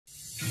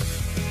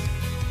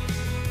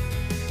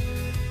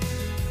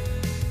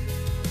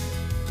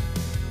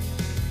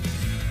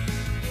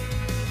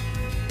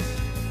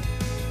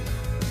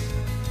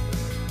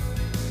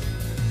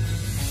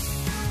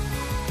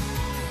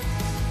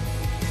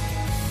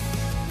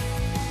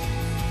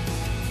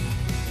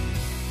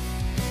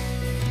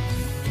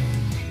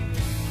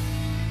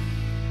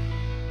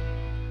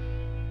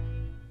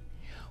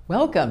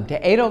Welcome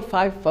to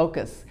 805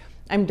 Focus.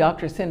 I'm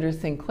Dr. Cynder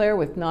Sinclair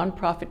with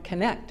Nonprofit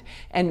Connect,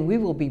 and we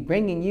will be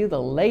bringing you the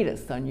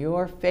latest on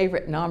your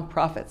favorite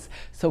nonprofits,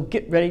 so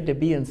get ready to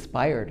be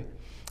inspired.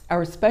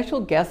 Our special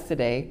guest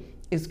today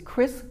is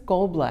Chris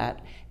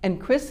Goldblatt, and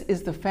Chris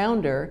is the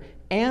founder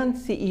and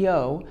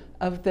CEO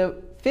of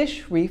the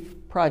Fish Reef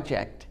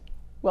Project.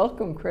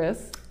 Welcome,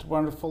 Chris. It's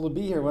wonderful to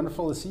be here.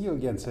 Wonderful to see you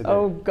again, Cynder.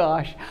 Oh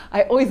gosh,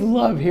 I always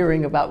love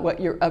hearing about what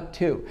you're up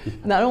to.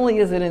 Not only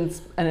is it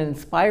an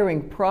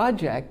inspiring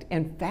project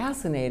and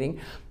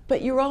fascinating,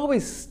 but you're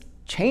always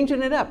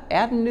changing it up,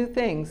 adding new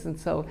things. And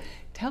so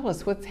tell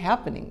us what's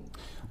happening.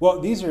 Well,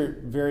 these are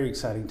very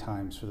exciting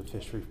times for the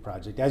Fish Reef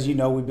Project. As you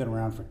know, we've been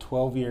around for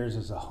 12 years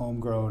as a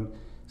homegrown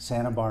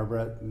Santa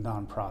Barbara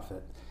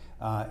nonprofit.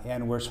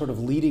 And we're sort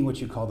of leading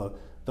what you call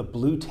the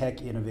blue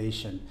tech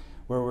innovation,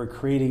 where we're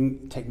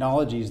creating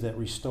technologies that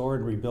restore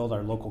and rebuild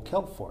our local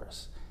kelp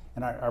forests.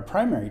 And our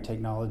primary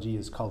technology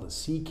is called a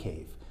sea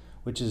cave,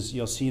 which is,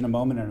 you'll see in a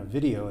moment in a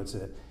video, it's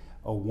a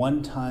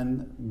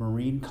 1-ton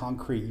marine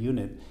concrete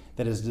unit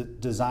that is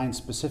designed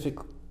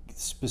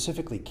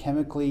specifically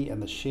chemically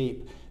and the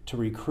shape to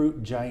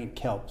recruit giant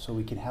kelp so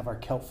we can have our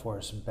kelp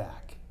forests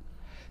back.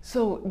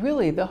 So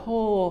really the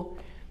whole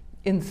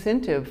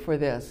incentive for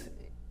this,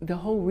 the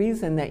whole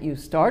reason that you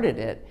started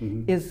it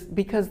is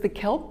because the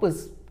kelp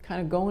was kind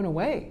of going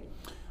away.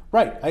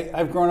 Right.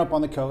 I've grown up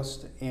on the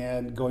coast,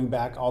 and going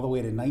back all the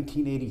way to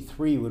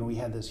 1983 when we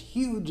had this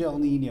huge El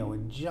Nino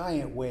and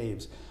giant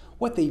waves.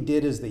 What they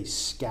did is they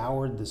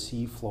scoured the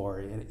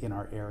seafloor in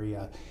our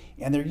area,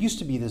 and there used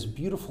to be this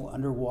beautiful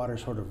underwater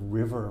sort of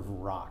river of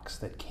rocks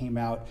that came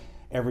out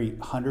every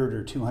 100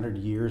 or 200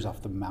 years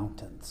off the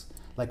mountains,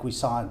 like we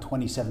saw in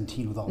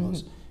 2017 with all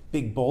those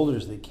big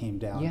boulders that came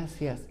down. Yes,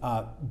 yes.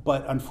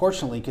 But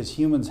unfortunately, because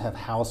humans have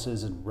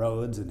houses and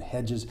roads and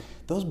hedges,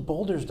 those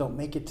boulders don't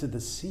make it to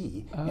the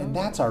sea. And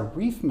that's our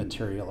reef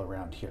material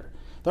around here.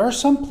 There are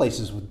some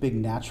places with big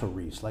natural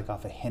reefs, like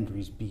off of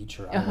Hendry's Beach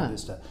or Isla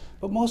Vista,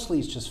 but mostly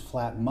it's just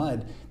flat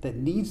mud that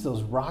needs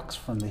those rocks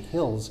from the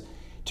hills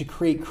to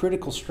create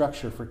critical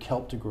structure for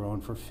kelp to grow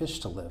and for fish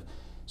to live.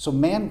 So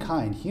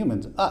mankind,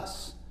 humans,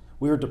 us,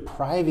 we are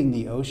depriving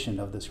the ocean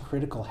of this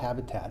critical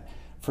habitat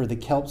for the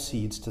kelp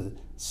seeds to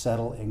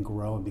settle and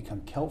grow and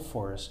become kelp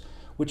forests,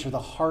 which are the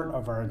heart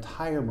of our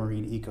entire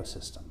marine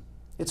ecosystem.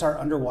 It's our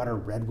underwater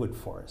redwood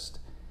forest.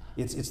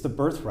 It's the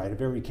birthright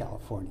of every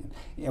Californian,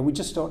 and we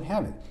just don't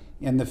have it.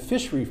 And the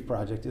Fish Reef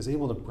Project is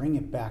able to bring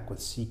it back with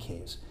sea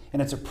caves,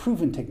 and it's a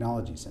proven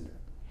technology, Cynder.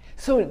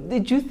 So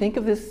did you think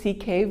of this sea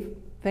cave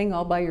thing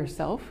all by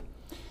yourself?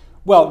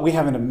 Well, we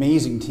have an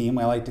amazing team.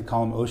 I like to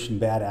call them ocean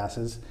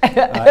badasses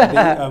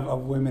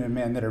of women and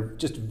men that are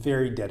just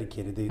very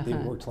dedicated. They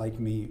worked like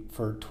me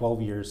for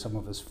 12 years, some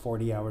of us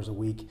 40 hours a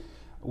week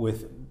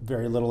with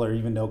very little or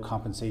even no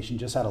compensation,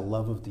 just out of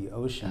love of the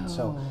ocean.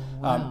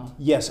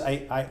 Yes,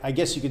 I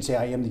guess you could say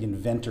I am the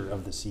inventor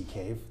of the sea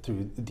cave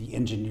through the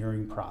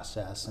engineering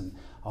process and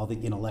all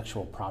the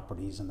intellectual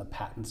properties and the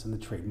patents and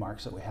the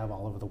trademarks that we have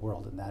all over the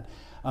world in that.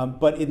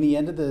 But in the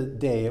end of the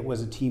day, it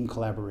was a team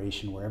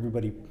collaboration where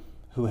everybody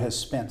who has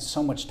spent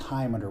so much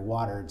time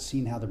underwater and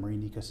seen how the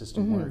marine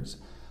ecosystem works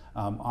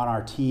on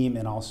our team,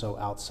 and also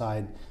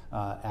outside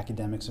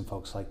academics and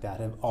folks like that,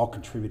 have all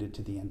contributed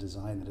to the end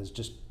design that is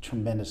just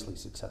tremendously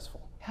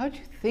successful. How'd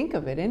you think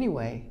of it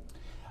anyway?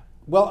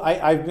 Well,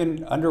 I've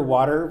been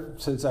underwater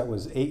since I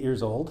was 8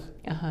 years old,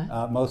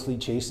 mostly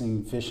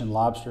chasing fish and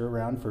lobster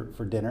around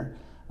for dinner.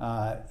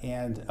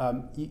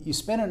 You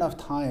spend enough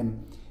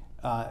time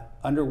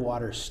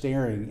underwater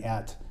staring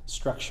at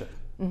structure,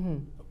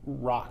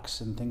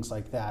 rocks and things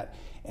like that,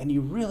 and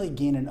you really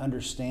gain an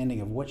understanding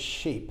of what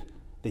shape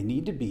they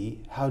need to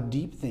be, how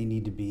deep they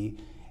need to be,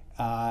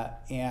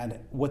 and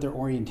what their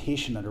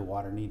orientation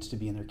underwater needs to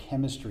be and their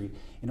chemistry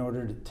in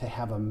order to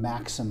have a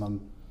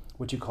maximum,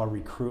 what you call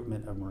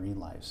recruitment of marine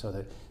life, so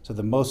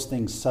the most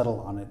things settle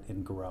on it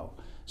and grow.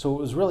 So it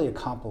was really a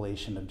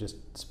compilation of just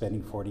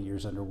spending 40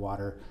 years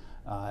underwater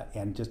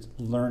and just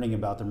learning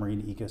about the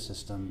marine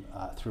ecosystem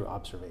through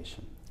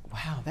observation.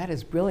 Wow, that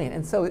is brilliant.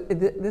 And so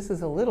this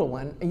is a little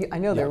one. I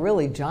know they're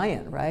really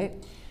giant, right?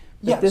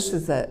 But yes, this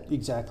is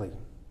exactly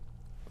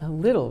a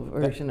little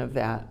version of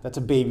that. That's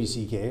a baby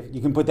sea cave. You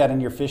can put that in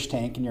your fish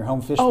tank, and your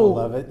home fish will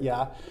love it.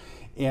 Yeah,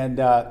 and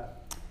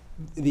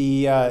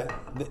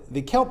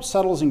the kelp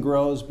settles and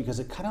grows because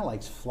it kind of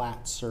likes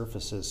flat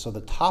surfaces. So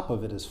the top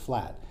of it is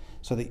flat.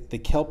 So the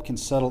kelp can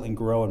settle and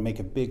grow and make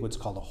a big, what's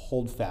called a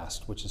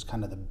holdfast, which is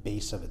kind of the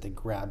base of it that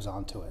grabs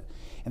onto it.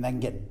 And that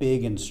can get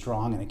big and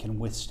strong, and it can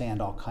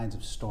withstand all kinds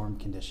of storm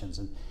conditions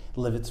and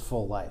live its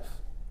full life.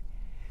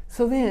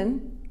 So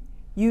then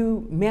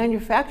you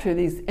manufacture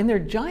these, and they're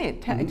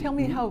giant. Tell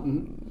me how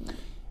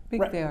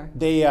big they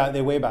are.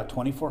 They weigh about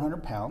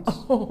 2,400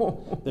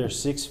 pounds. They're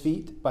 6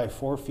 feet by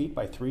 4 feet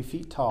by 3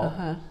 feet tall.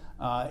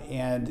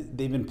 And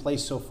they've been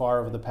placed so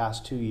far over the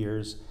past 2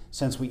 years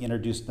since we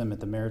introduced them at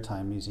the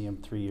Maritime Museum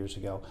 3 years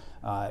ago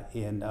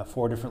in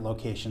 4 different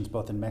locations,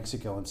 both in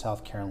Mexico and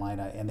South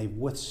Carolina, and they've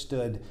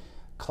withstood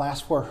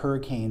Class 4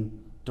 hurricane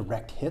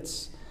direct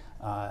hits,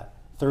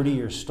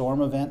 30-year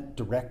storm event,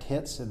 direct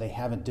hits, and they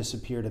haven't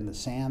disappeared in the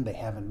sand, they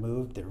haven't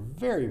moved, they're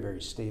very,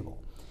 very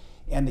stable.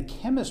 And the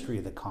chemistry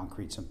of the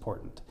concrete's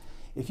important.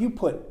 If you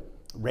put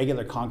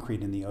regular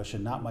concrete in the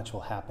ocean, not much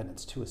will happen,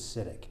 it's too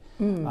acidic.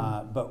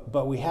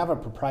 But we have a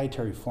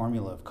proprietary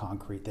formula of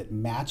concrete that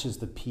matches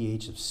the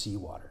pH of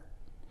seawater.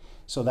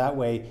 So that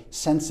way,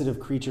 sensitive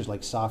creatures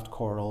like soft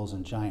corals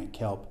and giant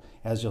kelp,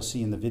 as you'll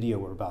see in the video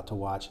we're about to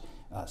watch,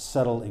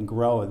 settle and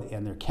grow,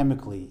 and they're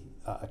chemically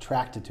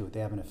attracted to it. They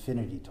have an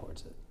affinity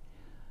towards it.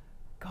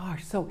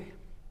 Gosh, so,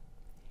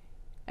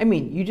 I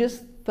mean, you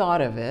just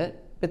thought of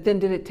it, but then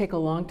did it take a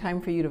long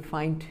time for you to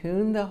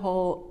fine-tune the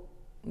whole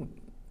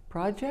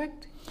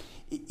project?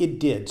 It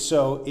did.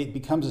 So it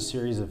becomes a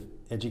series of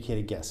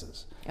educated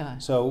guesses.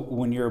 So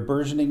when you're a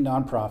burgeoning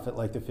nonprofit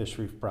like the Fish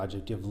Reef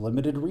Project, you have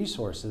limited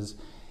resources,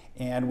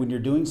 and when you're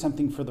doing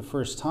something for the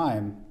first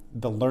time,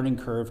 the learning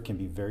curve can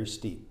be very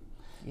steep.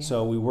 Yeah.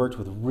 So we worked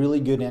with really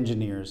good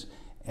engineers,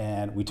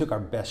 and we took our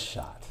best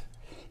shot.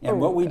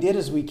 And what we did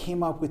is we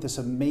came up with this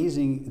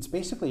amazing, it's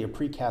basically a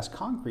precast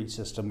concrete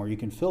system where you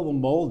can fill the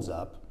molds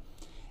up,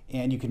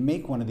 and you can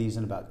make one of these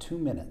in about 2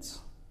 minutes.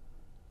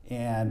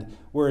 And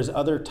whereas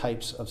other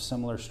types of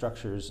similar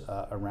structures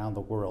around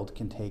the world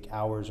can take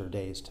hours or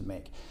days to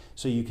make.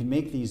 So you can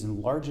make these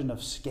in large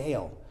enough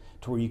scale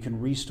to where you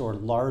can restore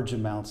large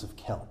amounts of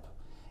kelp.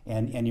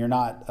 And you're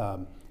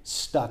not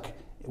stuck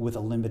with a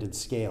limited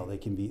scale.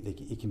 It can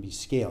be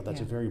scaled.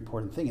 That's a very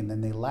important thing. And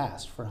then they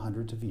last for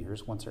hundreds of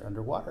years once they're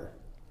underwater.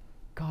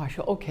 Gosh,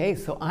 okay,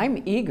 so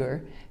I'm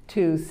eager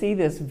to see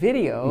this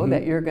video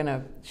that you're going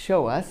to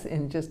show us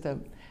in just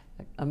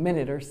a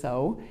minute or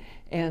so.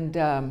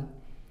 And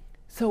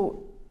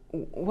so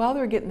while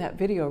they're getting that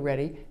video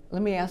ready,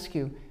 let me ask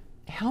you,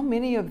 how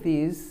many of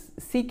these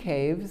sea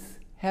caves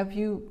have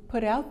you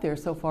put out there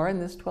so far in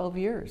this 12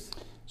 years?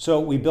 So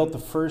we built the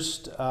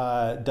first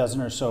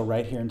dozen or so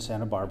right here in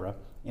Santa Barbara,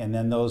 and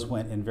then those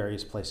went in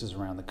various places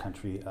around the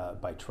country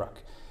by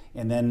truck.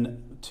 And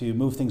then to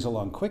move things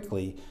along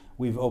quickly,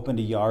 we've opened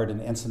a yard in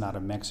Ensenada,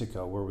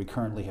 Mexico, where we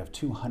currently have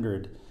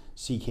 200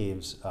 sea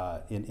caves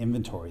in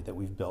inventory that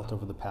we've built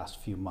over the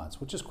past few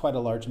months, which is quite a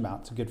large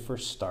amount. It's a good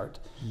first start.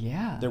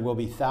 Yeah. There will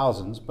be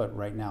thousands, but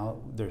right now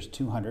there's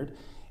 200.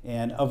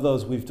 And of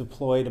those, we've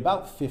deployed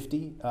about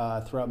 50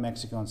 throughout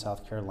Mexico and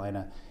South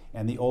Carolina.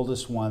 And the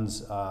oldest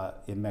ones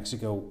in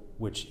Mexico,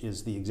 which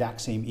is the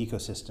exact same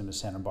ecosystem as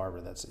Santa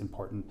Barbara. That's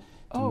important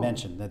to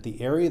mention, that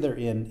the area they're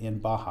in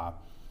Baja,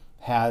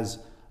 has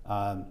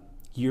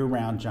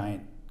year-round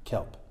giant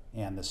kelp.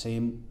 And the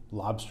same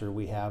lobster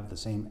we have, the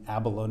same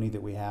abalone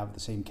that we have, the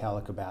same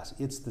calico bass,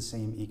 it's the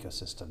same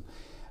ecosystem.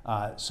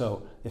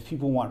 So if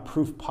people want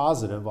proof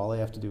positive, all they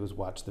have to do is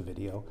watch the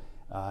video,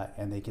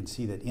 and they can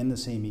see that in the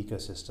same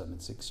ecosystem,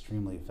 it's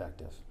extremely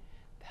effective.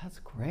 That's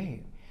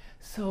great.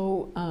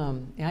 So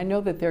I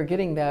know that they're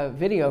getting the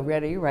video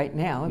ready right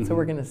now, and so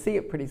we're going to see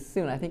it pretty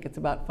soon. I think it's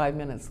about 5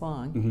 minutes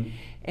long.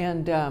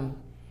 And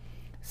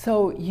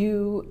so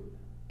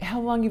how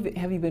long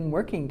have you been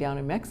working down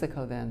in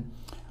Mexico then?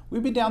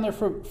 We've been down there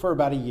for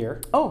about a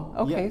year. Oh,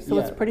 okay, so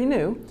it's pretty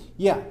new.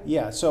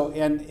 Yeah. So,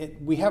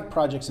 we have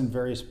projects in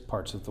various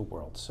parts of the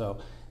world. So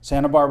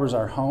Santa Barbara's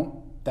our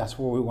home. That's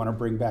where we want to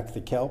bring back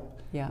the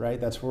kelp, right?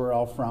 That's where we're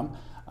all from.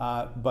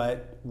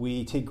 But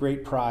we take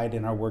great pride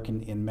in our work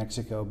in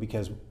Mexico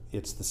because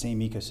it's the same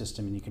ecosystem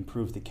and you can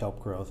prove the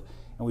kelp growth.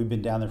 And we've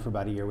been down there for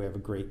about a year. We have a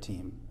great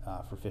team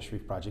for Fish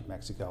Reef Project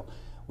Mexico.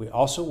 We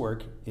also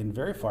work in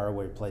very far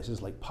away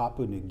places like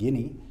Papua New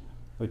Guinea,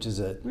 which is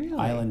an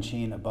island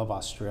chain above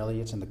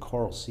Australia. It's in the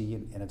Coral Sea,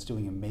 and it's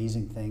doing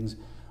amazing things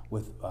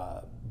with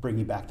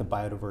bringing back the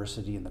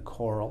biodiversity in the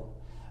coral.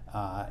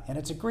 And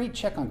it's a great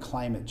check on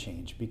climate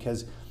change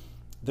because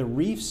the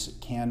reefs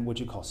can what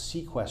you call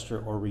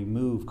sequester or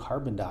remove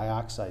carbon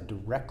dioxide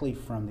directly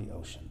from the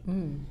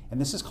ocean.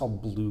 And this is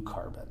called blue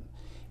carbon.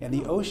 And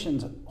the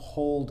oceans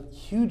hold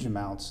huge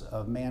amounts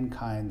of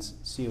mankind's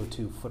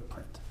CO2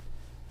 footprint.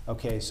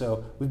 Okay,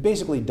 so we've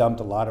basically dumped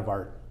a lot of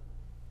our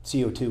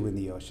CO2 in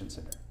the ocean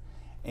center.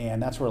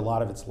 And that's where a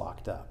lot of it's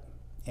locked up.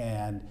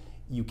 And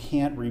you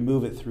can't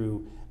remove it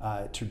through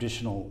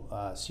traditional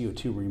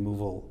CO2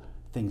 removal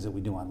things that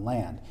we do on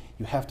land.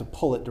 You have to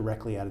pull it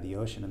directly out of the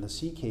ocean. And the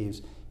sea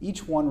caves,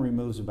 each one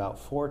removes about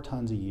 4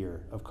 tons a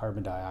year of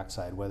carbon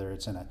dioxide, whether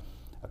it's in a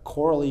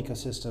coral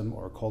ecosystem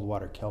or a cold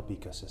water kelp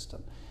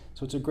ecosystem.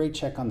 So it's a great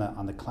check on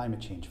the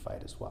climate change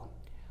fight as well.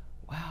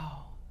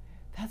 Wow,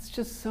 that's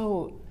just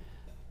so,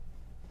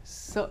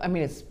 I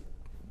mean, it's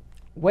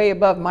way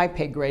above my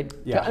pay grade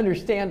to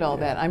understand all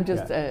that. I'm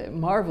just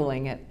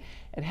marveling at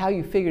how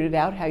you figured it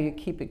out, how you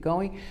keep it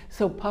going.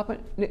 So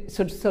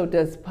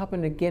does Papua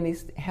New Guinea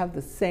have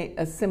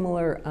a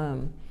similar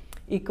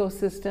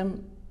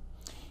ecosystem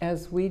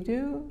as we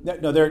do?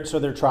 No,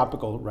 they're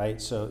tropical, right?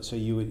 So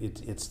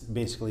it's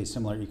basically a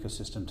similar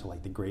ecosystem to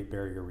like the Great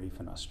Barrier Reef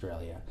in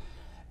Australia.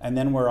 And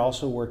then we're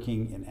also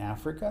working in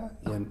Africa,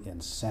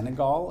 in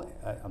Senegal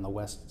on the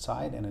west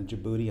side, and in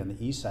Djibouti on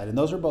the east side. And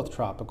those are both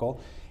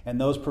tropical, and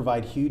those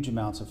provide huge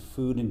amounts of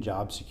food and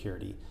job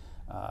security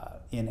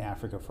in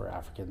Africa for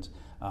Africans.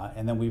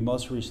 And then we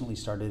most recently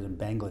started in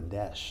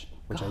Bangladesh,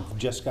 which I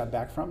just got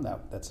back from.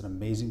 That's an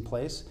amazing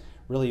place.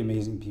 Really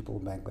amazing people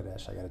in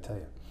Bangladesh, I got to tell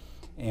you.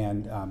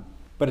 And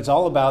but it's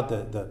all about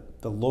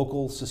the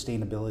local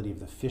sustainability of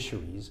the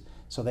fisheries,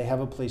 so they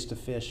have a place to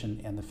fish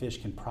and the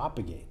fish can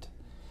propagate.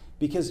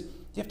 Because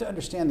you have to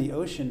understand the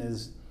ocean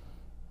is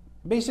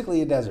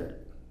basically a desert.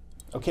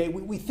 Okay,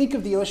 we think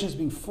of the ocean as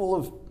being full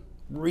of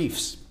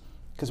reefs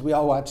because we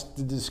all watch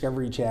the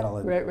Discovery Channel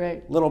and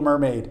right. Little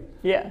Mermaid,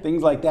 yeah,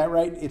 things like that,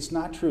 right? It's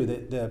not true.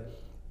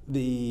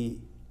 The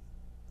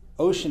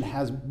ocean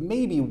has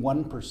maybe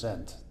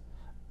 1%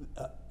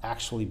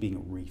 actually being a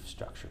reef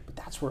structure, but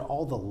that's where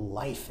all the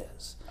life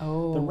is.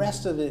 Oh. The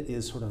rest of it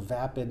is sort of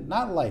vapid,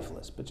 not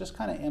lifeless, but just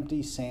kind of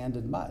empty sand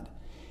and mud.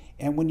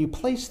 And when you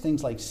place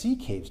things like sea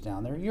caves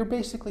down there, you're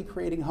basically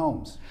creating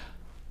homes.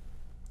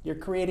 You're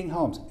creating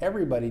homes.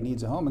 Everybody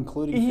needs a home,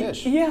 including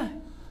fish. Yeah.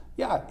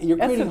 Yeah, you're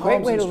That's creating a great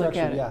homes way and to look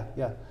structure. at it.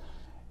 Yeah.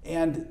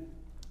 And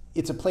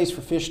it's a place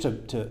for fish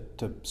to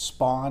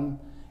spawn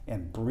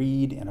and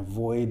breed and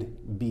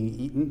avoid being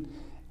eaten.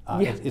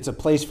 It's a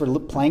place for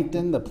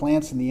plankton, the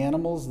plants and the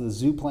animals, the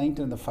zooplankton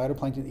and the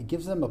phytoplankton. It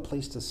gives them a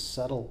place to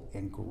settle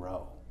and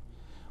grow.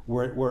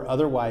 Where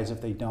otherwise,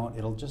 if they don't,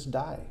 it'll just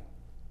die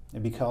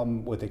and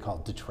become what they call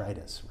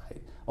detritus,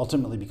 right?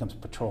 Ultimately becomes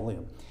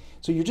petroleum.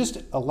 So you're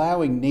just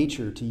allowing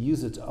nature to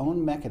use its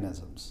own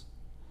mechanisms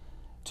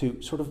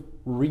to sort of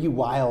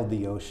rewild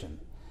the ocean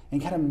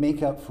and kind of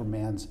make up for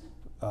man's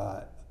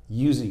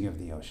using of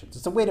the oceans.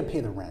 It's a way to pay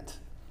the rent.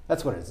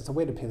 That's what it is. It's a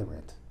way to pay the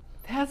rent.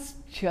 That's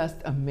just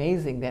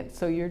amazing.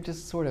 So you're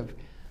just sort of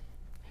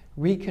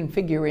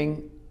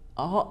reconfiguring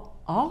all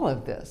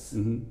of this,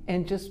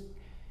 and just,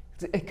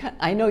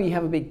 I know you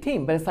have a big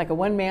team, but it's like a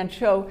one-man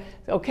show.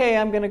 Okay,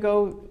 I'm going to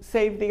go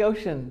save the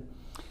ocean.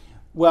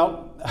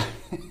 Well,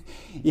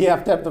 you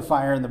have to have the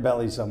fire in the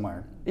belly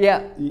somewhere.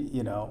 Yeah.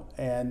 You know,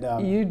 and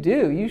you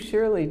do. You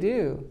surely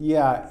do.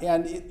 Yeah,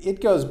 and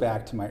it goes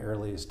back to my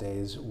earliest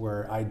days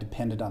where I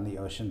depended on the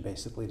ocean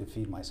basically to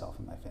feed myself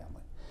and my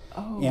family.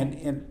 Oh.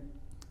 And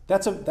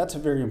that's a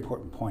very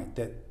important point,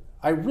 that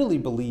I really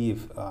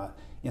believe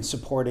in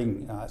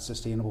supporting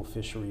sustainable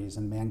fisheries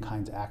and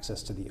mankind's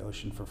access to the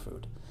ocean for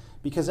food,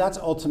 because that's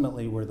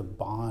ultimately where the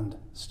bond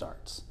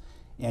starts.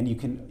 And you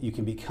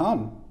can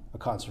become a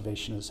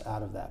conservationist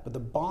out of that, but the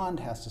bond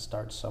has to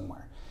start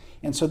somewhere.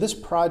 And so this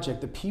project,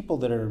 the people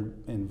that are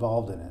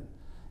involved in it,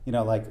 you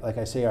know, like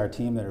I say, our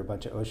team that are a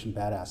bunch of ocean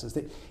badasses,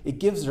 it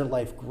gives their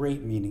life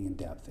great meaning and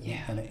depth.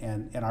 Yeah.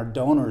 And our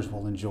donors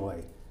will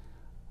enjoy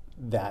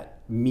that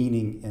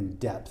meaning and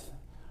depth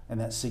and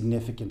that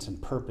significance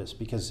and purpose,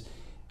 because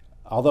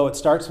although it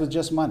starts with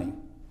just money,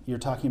 you're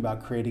talking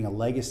about creating a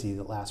legacy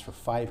that lasts for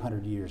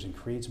 500 years and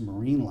creates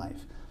marine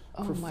life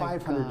for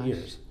 500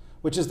 years,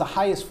 which is the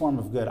highest form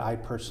of good I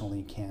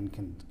personally can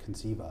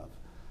conceive of.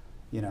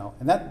 You know,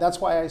 and that's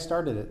why I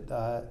started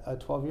it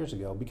 12 years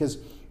ago, because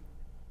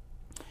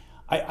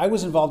I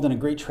was involved in a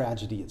great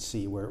tragedy at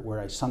sea where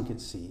I sunk at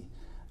sea.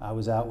 I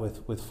was out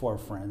with 4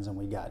 friends and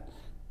we got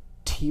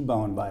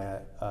T-boned by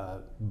a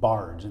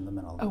barge in the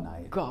middle of the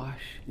night. Oh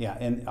gosh!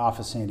 Yeah, off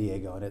of San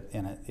Diego,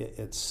 and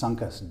it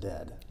sunk us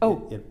dead.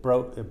 Oh! It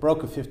broke a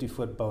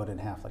 50-foot boat in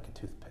half like a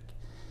toothpick.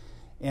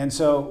 And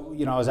so,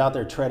 you know, I was out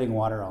there treading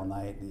water all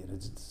night. You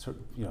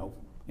know,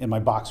 in my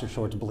boxer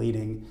shorts,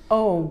 bleeding.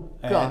 Oh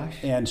gosh!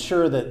 And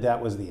sure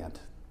that was the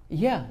end.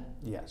 Yeah.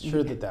 Yeah,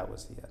 sure that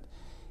was the end.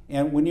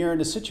 And when you're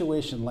in a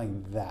situation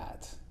like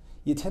that,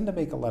 you tend to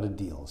make a lot of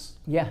deals.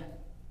 Yeah.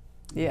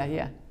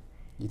 Yeah.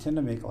 You tend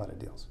to make a lot of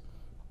deals.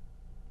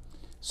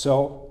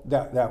 So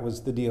that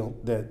was the deal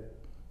that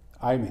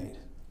I made,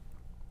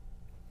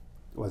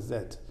 was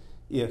that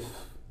if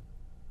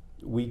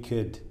we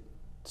could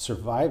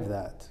survive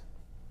that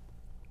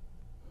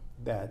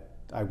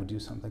I would do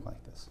something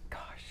like this.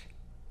 Gosh.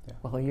 Yeah.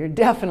 Well, you're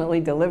definitely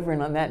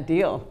delivering on that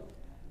deal.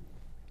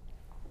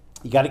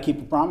 You got to keep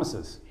the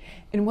promises.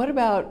 And what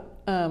about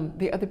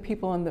the other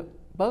people on the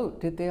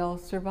boat? Did they all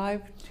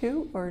survive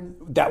too, or?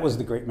 That was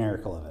the great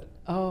miracle of it.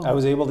 Oh. I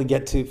was able to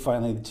get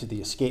finally to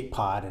the escape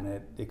pod, and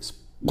it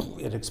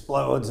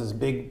explodes, this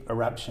big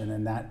eruption,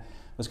 and that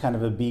was kind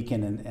of a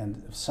beacon,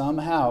 and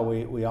somehow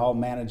we all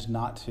managed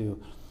not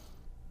to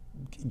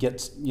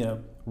get, you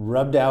know,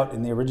 rubbed out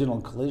in the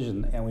original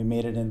collision, and we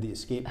made it into the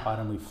escape pod,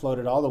 and we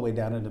floated all the way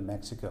down into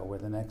Mexico, where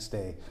the next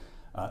day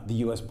the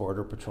U.S.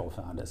 Border Patrol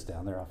found us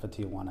down there off of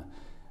Tijuana,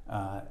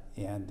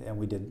 and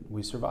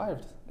we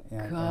survived.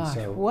 Gosh, and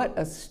so, what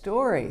a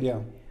story! Yeah,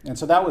 and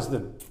so that was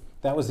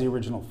the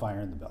original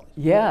fire in the belly.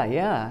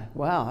 Yeah.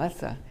 Wow,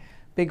 that's a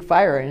big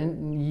fire,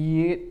 and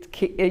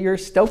you're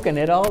stoking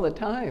it all the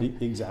time.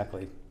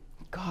 Exactly.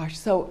 Gosh,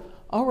 so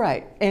all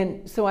right,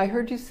 and so I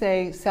heard you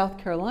say South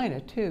Carolina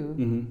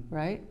too,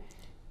 right?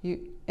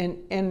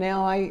 And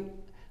now I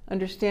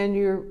understand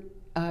you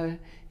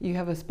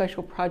have a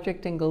special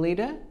project in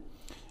Goleta.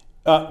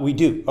 We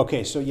do.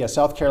 Okay, so yeah,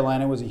 South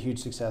Carolina was a huge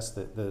success.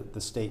 The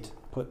state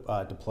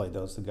deployed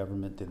those. The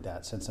government did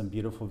that. Sent some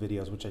beautiful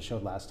videos, which I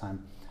showed last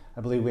time.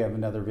 I believe we have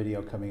another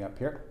video coming up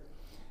here,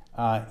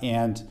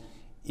 and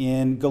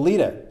in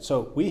Goleta.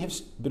 So we have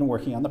been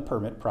working on the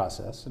permit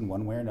process in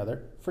one way or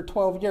another for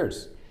 12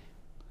 years.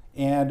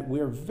 And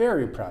we're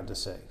very proud to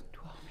say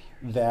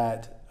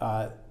that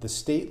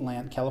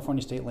the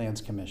California State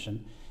Lands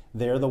Commission,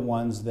 they're the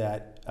ones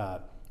that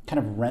kind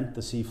of rent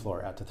the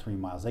seafloor out to 3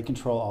 miles. They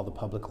control all the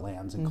public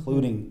lands,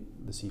 including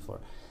the seafloor.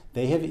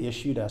 They have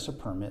issued us a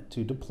permit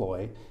to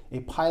deploy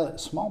a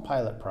small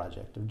pilot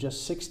project of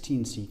just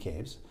 16 sea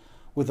caves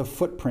with a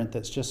footprint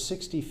that's just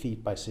 60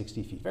 feet by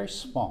 60 feet, very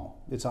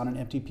small. It's on an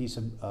empty piece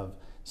of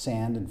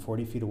sand and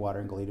 40 feet of water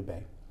in Goleta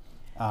Bay.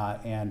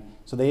 And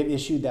so they have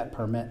issued that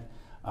permit.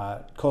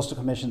 Coastal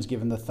Commission's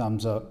given the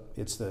thumbs up.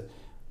 It's the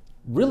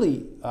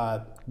really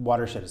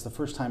watershed. It's the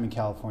first time in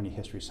California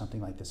history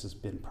something like this has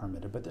been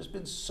permitted, but there's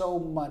been so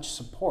much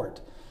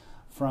support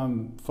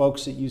from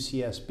folks at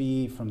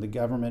UCSB, from the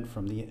government,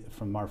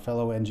 from our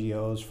fellow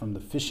NGOs, from the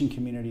fishing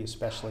community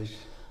especially.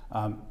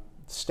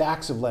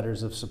 Stacks of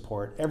letters of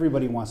support.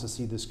 Everybody wants to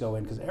see this go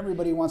in because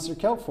everybody wants their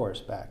kelp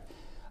forest back.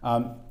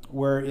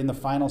 We're in the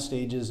final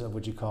stages of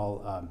what you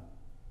call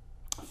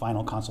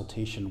final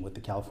consultation with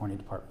the California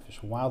Department of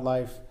Fish and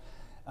Wildlife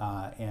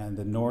and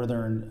the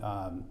northern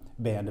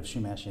band of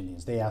Chumash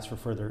Indians. They asked for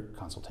further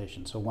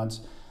consultation. So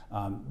once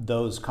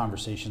those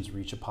conversations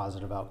reach a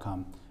positive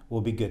outcome,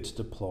 we'll be good to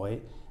deploy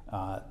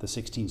the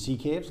 16 sea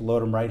caves,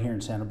 load them right here in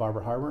Santa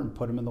Barbara Harbor and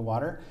put them in the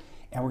water.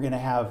 And we're going to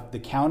have, the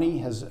county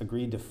has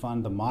agreed to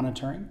fund the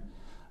monitoring,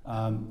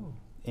 and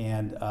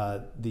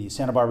the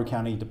Santa Barbara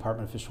County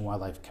Department of Fish and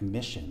Wildlife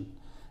Commission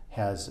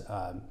has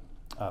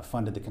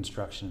funded the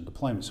construction and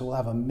deployment. So we'll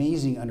have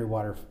amazing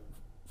underwater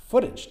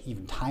footage,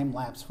 even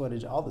time-lapse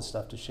footage, all this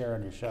stuff to share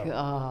on your show.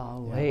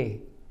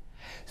 Golly.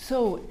 Yeah.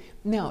 So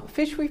now,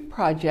 Fish Reef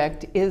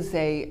Project is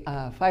a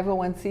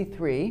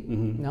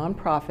 501c3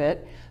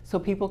 nonprofit, so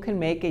people can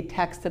make a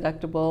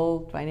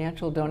tax-deductible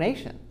financial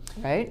donation,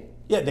 right?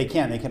 Yeah, they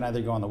can. They can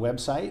either go on the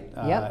website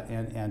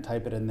and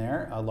type it in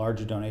there.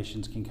 Larger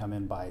donations can come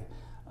in by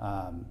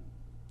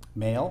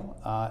mail,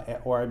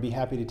 or I'd be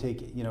happy to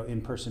take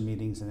in-person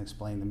meetings and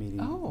explain the meeting,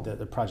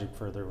 the project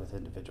further with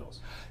individuals.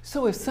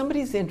 So if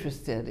somebody's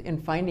interested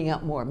in finding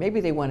out more,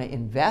 maybe they want to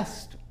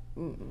invest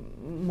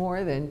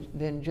more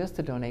than just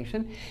a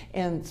donation,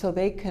 and so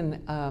they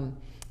can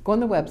go on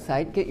the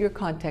website, get your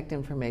contact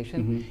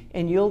information,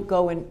 and you'll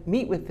go and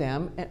meet with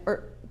them,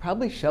 or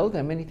probably show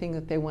them anything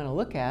that they want to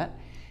look at.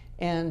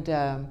 And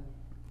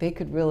they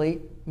could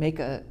really make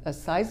a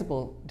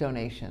sizable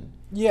donation.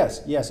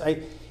 Yes.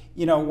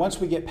 Once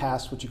we get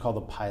past what you call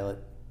the pilot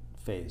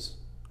phase,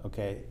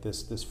 okay,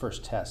 this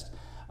first test,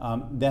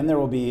 then there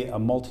will be a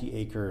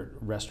multi-acre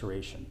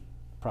restoration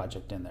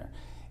project in there,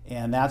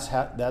 and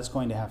that's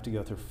going to have to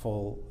go through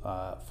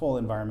full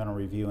environmental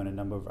review and a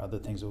number of other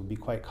things that would be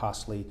quite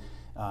costly,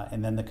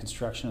 and then the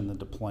construction and the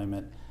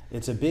deployment.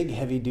 It's a big,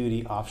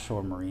 heavy-duty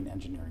offshore marine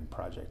engineering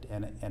project,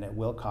 and it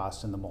will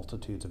cost in the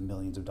multitudes of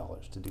millions of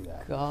dollars to do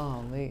that.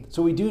 Golly.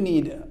 So we do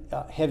need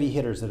heavy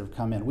hitters that have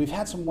come in. We've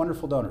had some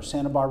wonderful donors.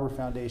 Santa Barbara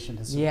Foundation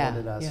has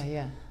supported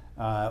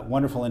us.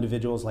 Wonderful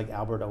individuals like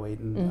Albert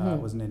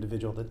Oaten was an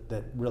individual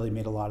that really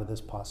made a lot of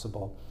this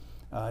possible.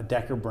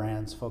 Decker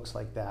Brands, folks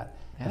like that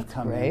have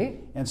come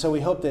in. And so we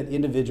hope that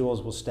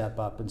individuals will step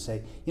up and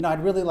say,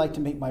 I'd really like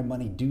to make my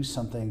money do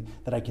something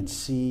that I can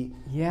see.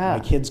 My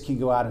kids can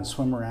go out and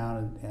swim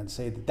around and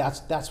say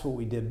that's what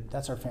we did.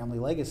 That's our family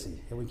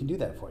legacy, and we can do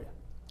that for you.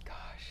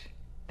 Gosh,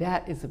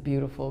 that is a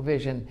beautiful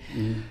vision.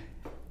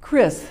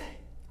 Chris,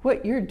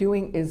 what you're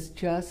doing is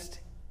just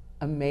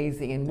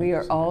amazing, and we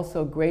are all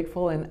so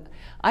grateful. And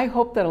I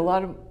hope that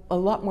a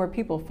lot more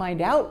people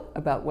find out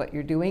about what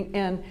you're doing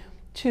and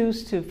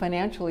choose to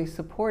financially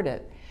support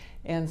it.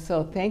 And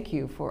so thank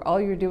you for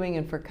all you're doing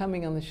and for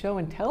coming on the show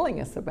and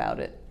telling us about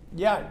it.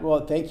 Yeah,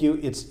 well, thank you.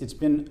 It's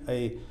been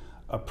a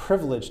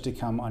privilege to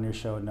come on your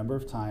show a number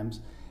of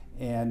times,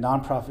 and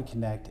Nonprofit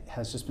Connect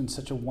has just been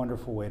such a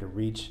wonderful way to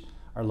reach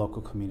our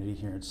local community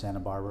here in Santa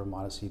Barbara,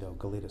 Montecito,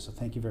 Goleta. So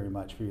thank you very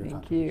much for your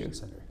contribution,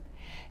 Cynder.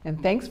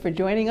 And thanks for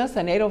joining us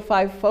on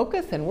 805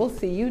 Focus, and we'll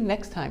see you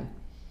next time.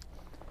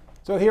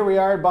 So here we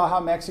are in Baja,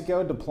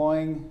 Mexico,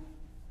 deploying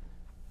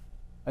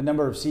a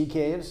number of sea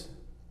caves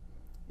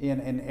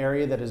in an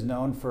area that is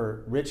known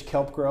for rich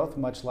kelp growth,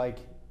 much like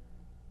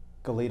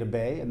Goleta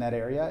Bay in that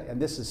area. And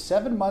this is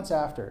 7 months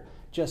after.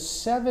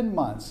 Just 7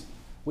 months,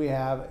 we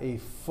have a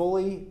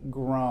fully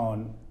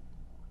grown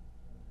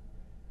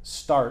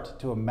start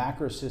to a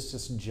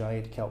macrocystis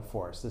giant kelp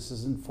forest. This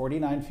is in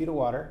 49 feet of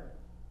water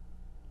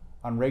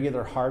on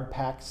regular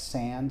hard-packed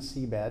sand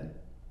seabed.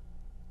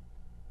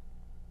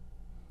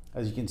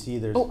 As you can see,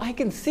 there's... Oh, I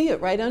can see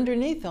it right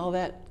underneath all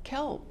that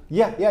kelp.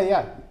 Yeah.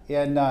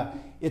 And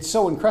it's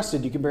so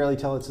encrusted, you can barely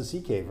tell it's a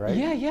sea cave, right?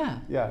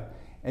 Yeah.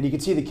 And you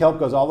can see the kelp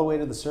goes all the way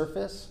to the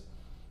surface.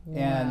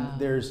 Wow. And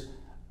there's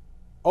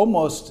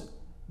almost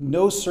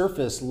no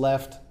surface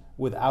left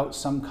without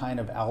some kind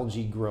of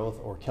algae growth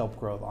or kelp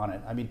growth on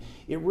it. I mean,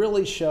 it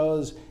really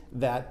shows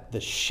that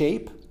the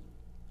shape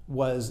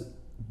was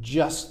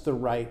just the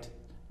right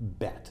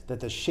bet, that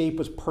the shape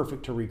was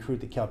perfect to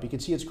recruit the kelp. You can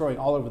see it's growing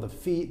all over the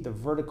feet, the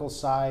vertical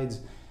sides,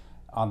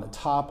 on the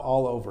top,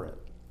 all over it.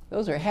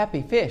 Those are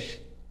happy fish.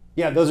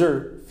 Yeah, those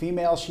are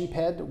female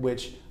sheephead,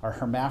 which are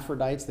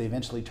hermaphrodites. They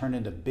eventually turn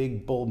into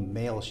big bull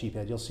male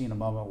sheephead. You'll see in a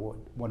moment what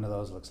one of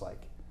those looks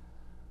like.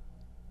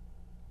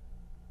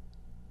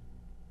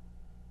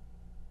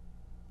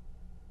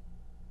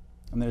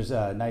 And there's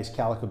a nice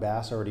calico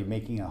bass already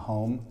making a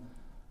home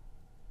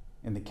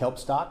in the kelp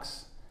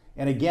stalks.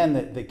 And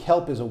again, the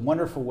kelp is a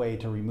wonderful way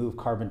to remove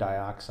carbon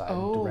dioxide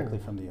directly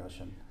from the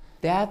ocean.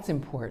 That's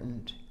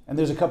important. And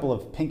there's a couple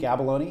of pink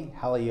abalone,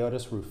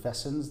 Haliotis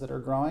rufescens, that are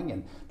growing,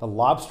 and the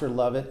lobster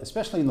love it,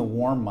 especially in the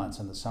warm months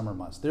and the summer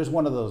months. There's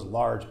one of those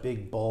large,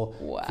 big bull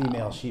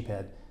female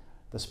sheephead.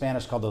 The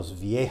Spanish call those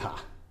vieja.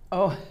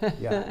 Oh.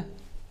 Yeah.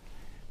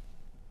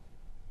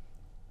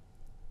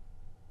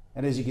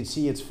 And as you can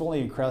see, it's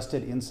fully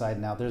encrusted inside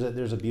and out.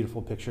 There's a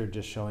beautiful picture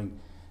just showing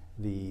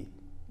the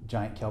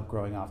giant kelp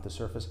growing off the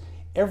surface.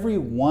 Every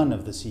one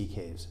of the sea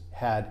caves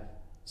had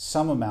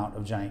some amount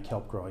of giant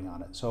kelp growing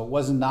on it. So it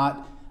was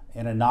not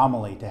an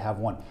anomaly to have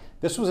one.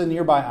 This was a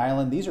nearby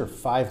island. These are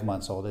 5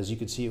 months old. As you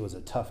can see, it was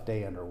a tough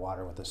day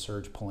underwater with the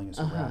surge pulling us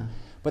around.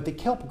 But the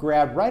kelp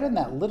grabbed right on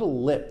that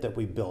little lip that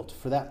we built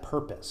for that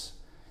purpose.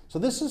 So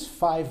this is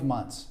 5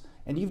 months,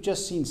 and you've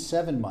just seen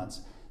 7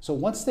 months. So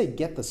once they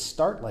get the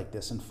start like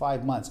this in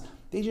 5 months,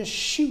 they just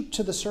shoot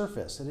to the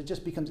surface, and it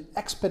just becomes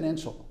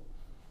exponential.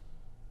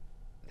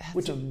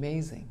 That's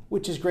amazing.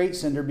 Which is great,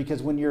 Cynder,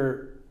 because when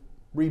you're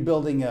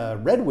rebuilding a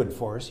redwood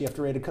forest, you have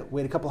to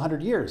wait a couple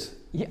hundred years.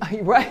 Yeah,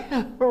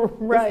 right.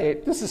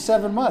 Right. This is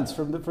 7 months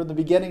from the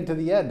beginning to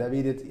the end. I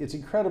mean, it's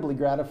incredibly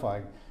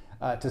gratifying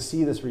to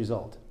see this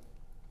result.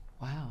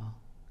 Wow.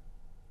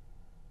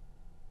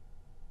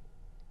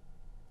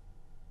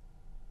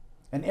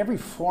 And every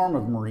form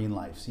of marine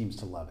life seems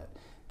to love it.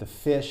 The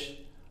fish,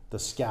 the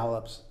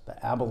scallops,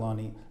 the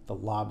abalone, the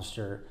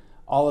lobster,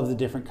 all of the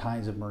different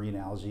kinds of marine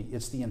algae.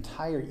 It's the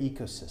entire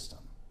ecosystem.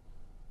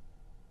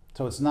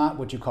 So it's not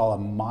what you call a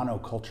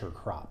monoculture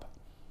crop.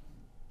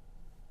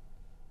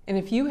 And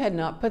if you had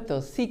not put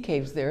those sea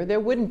caves there, there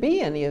wouldn't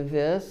be any of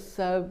this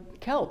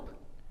kelp.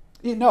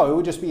 No, it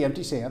would just be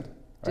empty sand.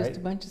 Right? Just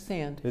a bunch of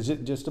sand. It's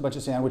just a bunch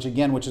of sand,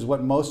 which is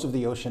what most of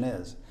the ocean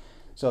is.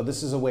 So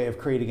this is a way of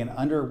creating an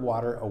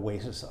underwater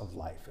oasis of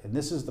life. And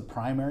this is the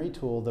primary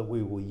tool that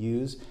we will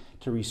use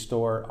to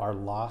restore our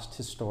lost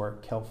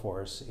historic kelp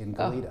forests in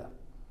Goleta.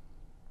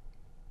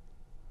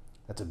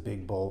 That's a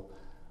big bull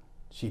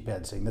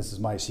sheephead saying, "This is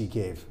my sea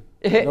cave.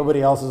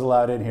 Nobody else is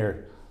allowed in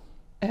here."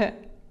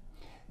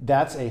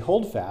 That's a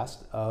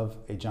holdfast of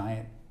a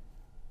giant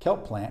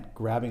kelp plant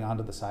grabbing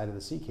onto the side of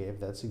the sea cave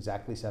that's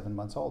exactly 7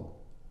 months old.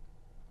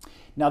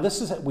 Now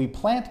we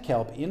plant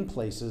kelp in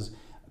places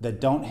that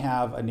don't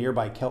have a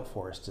nearby kelp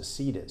forest to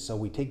seed it. So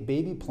we take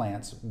baby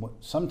plants,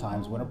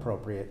 sometimes when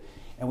appropriate,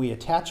 and we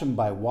attach them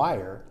by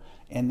wire,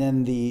 and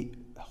then the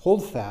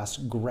holdfasts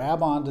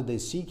grab onto the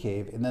sea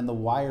cave, and then the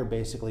wire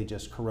basically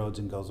just corrodes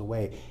and goes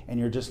away, and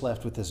you're just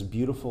left with this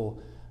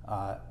beautiful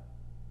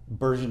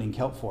burgeoning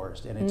kelp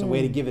forest. And it's a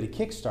way to give it a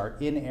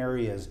kickstart in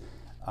areas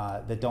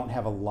that don't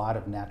have a lot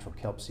of natural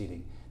kelp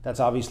seeding. That's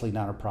obviously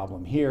not a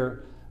problem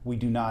here. We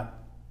do not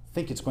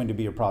think it's going to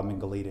be a problem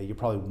in Goleta. You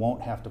probably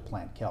won't have to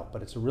plant kelp,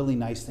 but it's a really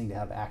nice thing to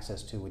have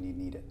access to when you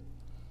need it.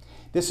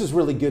 This is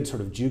really good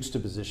sort of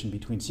juxtaposition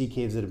between sea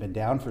caves that have been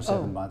down for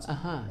 7 months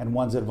and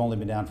ones that have only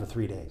been down for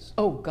 3 days.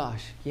 Oh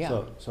gosh,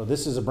 yeah. So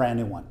this is a brand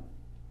new one.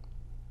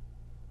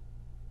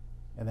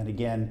 And then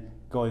again,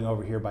 going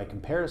over here by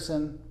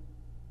comparison,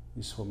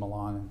 you swim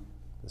along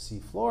the sea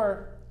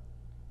floor.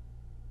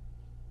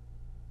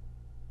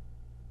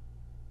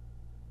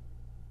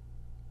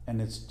 And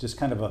it's just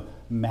kind of a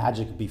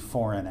magic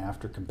before and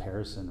after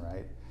comparison,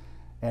 right?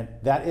 And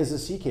that is a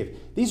sea cave.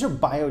 These are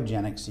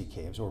biogenic sea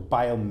caves or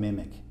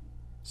biomimic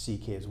sea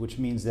caves, which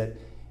means that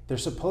they're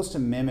supposed to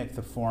mimic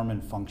the form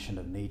and function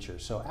of nature.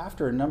 So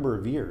after a number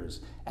of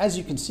years, as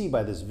you can see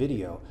by this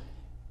video,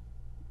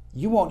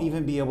 you won't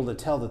even be able to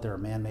tell that they're a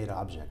man-made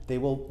object. They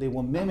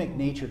will mimic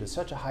nature to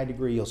such a high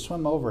degree, you'll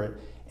swim over it,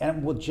 and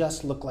it will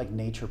just look like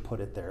nature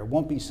put it there. It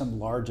won't be some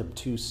large,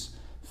 obtuse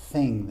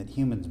thing that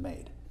humans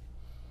made.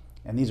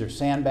 And these are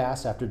sand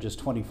bass after just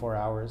 24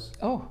 hours.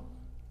 Oh.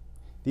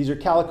 These are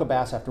calico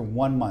bass after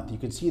 1 month. You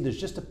can see there's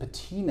just a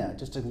patina,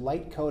 just a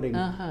light coating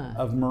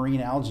of marine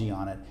algae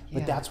on it.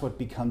 But that's what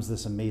becomes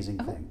this amazing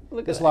thing.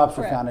 This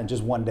lobster found in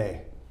just 1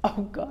 day.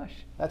 Oh gosh.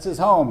 That's his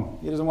home.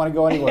 He doesn't want to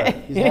go anywhere.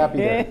 He's happy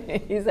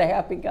there. He's a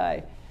happy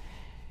guy.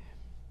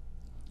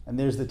 And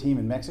there's the team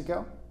in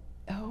Mexico.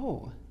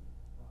 Oh,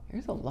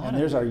 there's a lot. And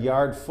there's our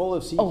yard full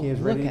of sea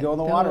caves ready to go in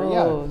the water.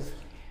 Those. Yeah.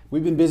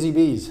 We've been busy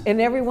bees.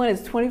 And everyone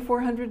is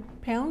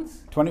 2,400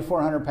 pounds?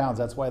 2,400 pounds.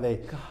 That's why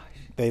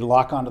they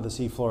lock onto the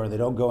seafloor. They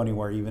don't go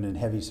anywhere, even in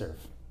heavy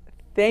surf.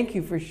 Thank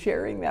you for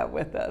sharing that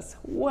with us.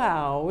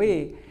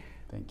 Wowee.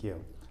 Thank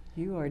you.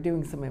 You are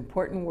doing some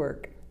important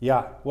work.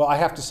 Yeah. Well, I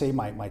have to say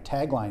my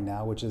tagline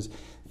now, which is,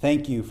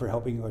 thank you for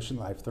helping ocean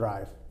life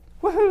thrive.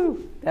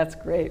 Woohoo! That's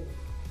great.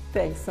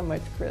 Thanks so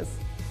much, Chris.